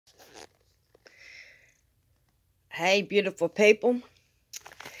Hey, beautiful people.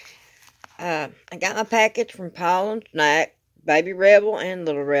 I got my package from Paul and Snack, Baby Rebel and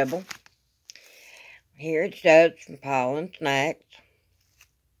Little Rebel. Here it shows from Paul and Snacks.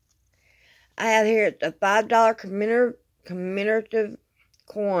 I have here a $5 commemorative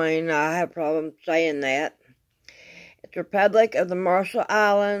coin. I have a problem saying that. It's Republic of the Marshall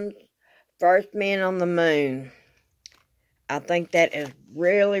Islands, first man on the moon. I think that is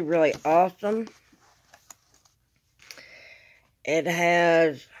really, really awesome. It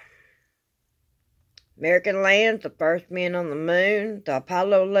has American lands, the first men on the moon, the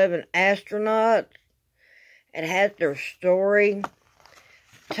Apollo 11 astronauts. It has their story.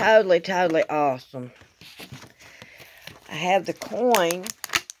 Totally, totally awesome. I have the coin.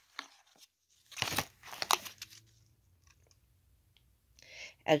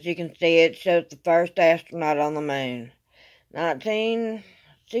 As you can see, it shows the first astronaut on the moon.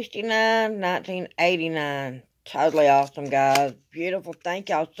 1969, 1989. Totally awesome, guys. Beautiful. Thank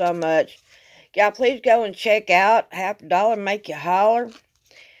y'all so much. Y'all, please go and check out Half a Dollar Make You Holler.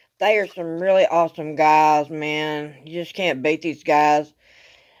 They are some really awesome guys, man. You just can't beat these guys.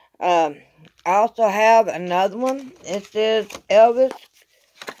 I also have another one. It says Elvis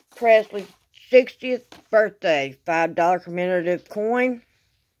Presley's 60th birthday. $5 commemorative coin.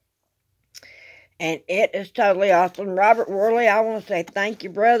 And it is totally awesome. Robert Worley, I want to say thank you,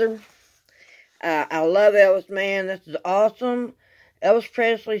 brother. I love Elvis, man. This is awesome. Elvis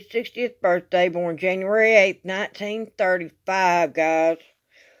Presley's 60th birthday, born January 8th, 1935, guys.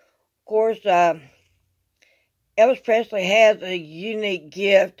 Of course, Elvis Presley has a unique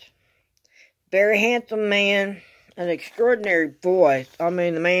gift. Very handsome man. An extraordinary voice. I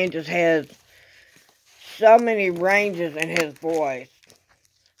mean, the man just has so many ranges in his voice.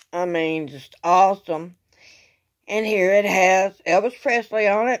 I mean, just awesome. And here it has Elvis Presley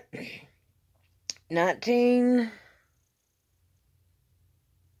on it.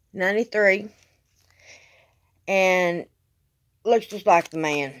 1993. And looks just like the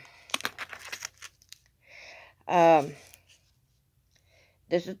man.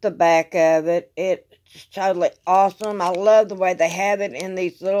 This is the back of it. It's totally awesome. I love the way they have it in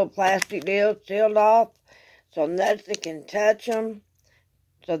these little plastic deals sealed off, so nothing can touch them.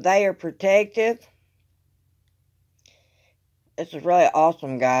 So they are protective. This is really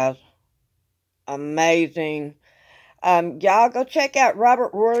awesome, guys. Amazing. Y'all go check out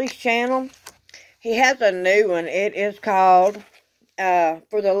Robert Worley's channel. He has a new one. It is called For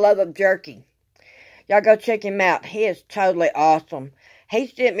the Love of Jerky. Y'all go check him out. He is totally awesome. He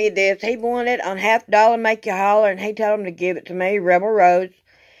sent me this. He won it on Half a Dollar Make You Holler, and he told him to give it to me, Rebel Rose.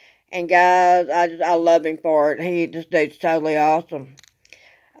 And guys, I love him for it. This dude's totally awesome.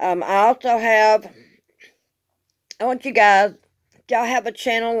 I also have, I want you guys, if y'all have a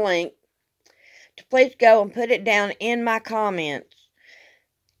channel link, to please go and put it down in my comments.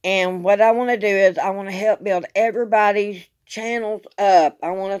 And what I want to do is, I want to help build everybody's channels up.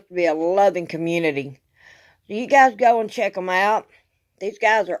 I want us to be a loving community. So you guys go and check them out. These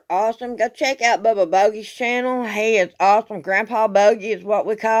guys are awesome. Go check out Bubba Bogey's channel. He is awesome. Grandpa Bogey is what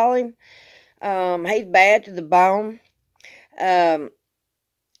we call him. He's bad to the bone. I'm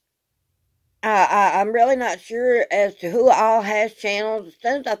really not sure as to who all has channels. As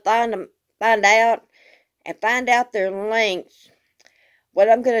soon as I find out their links, what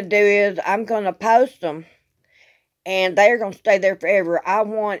I'm going to do is I'm going to post them, and they're going to stay there forever. I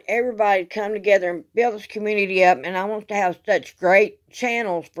want everybody to come together and build this community up, and I want to have such great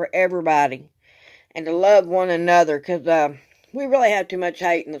channels for everybody and to love one another, because we really have too much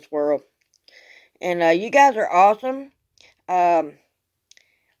hate in this world. And you guys are awesome.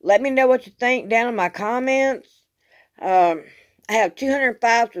 Let me know what you think down in my comments. I have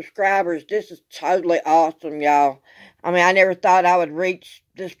 205 subscribers. This is totally awesome, y'all. I mean, I never thought I would reach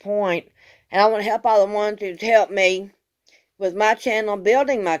this point. And I want to help all the ones who've helped me with my channel,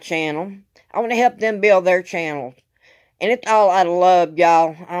 building my channel. I want to help them build their channels. And it's all out of love,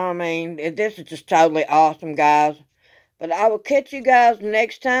 y'all. I mean, this is just totally awesome, guys. But I will catch you guys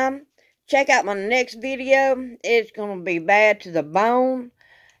next time. Check out my next video. It's going to be bad to the bone.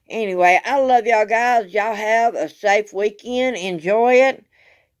 Anyway, I love y'all guys. Y'all have a safe weekend. Enjoy it.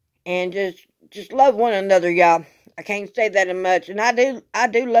 And just love one another, y'all. I can't say that much. And I do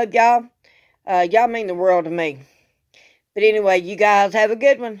love y'all. Y'all mean the world to me. But anyway, you guys have a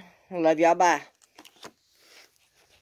good one. I love y'all. Bye.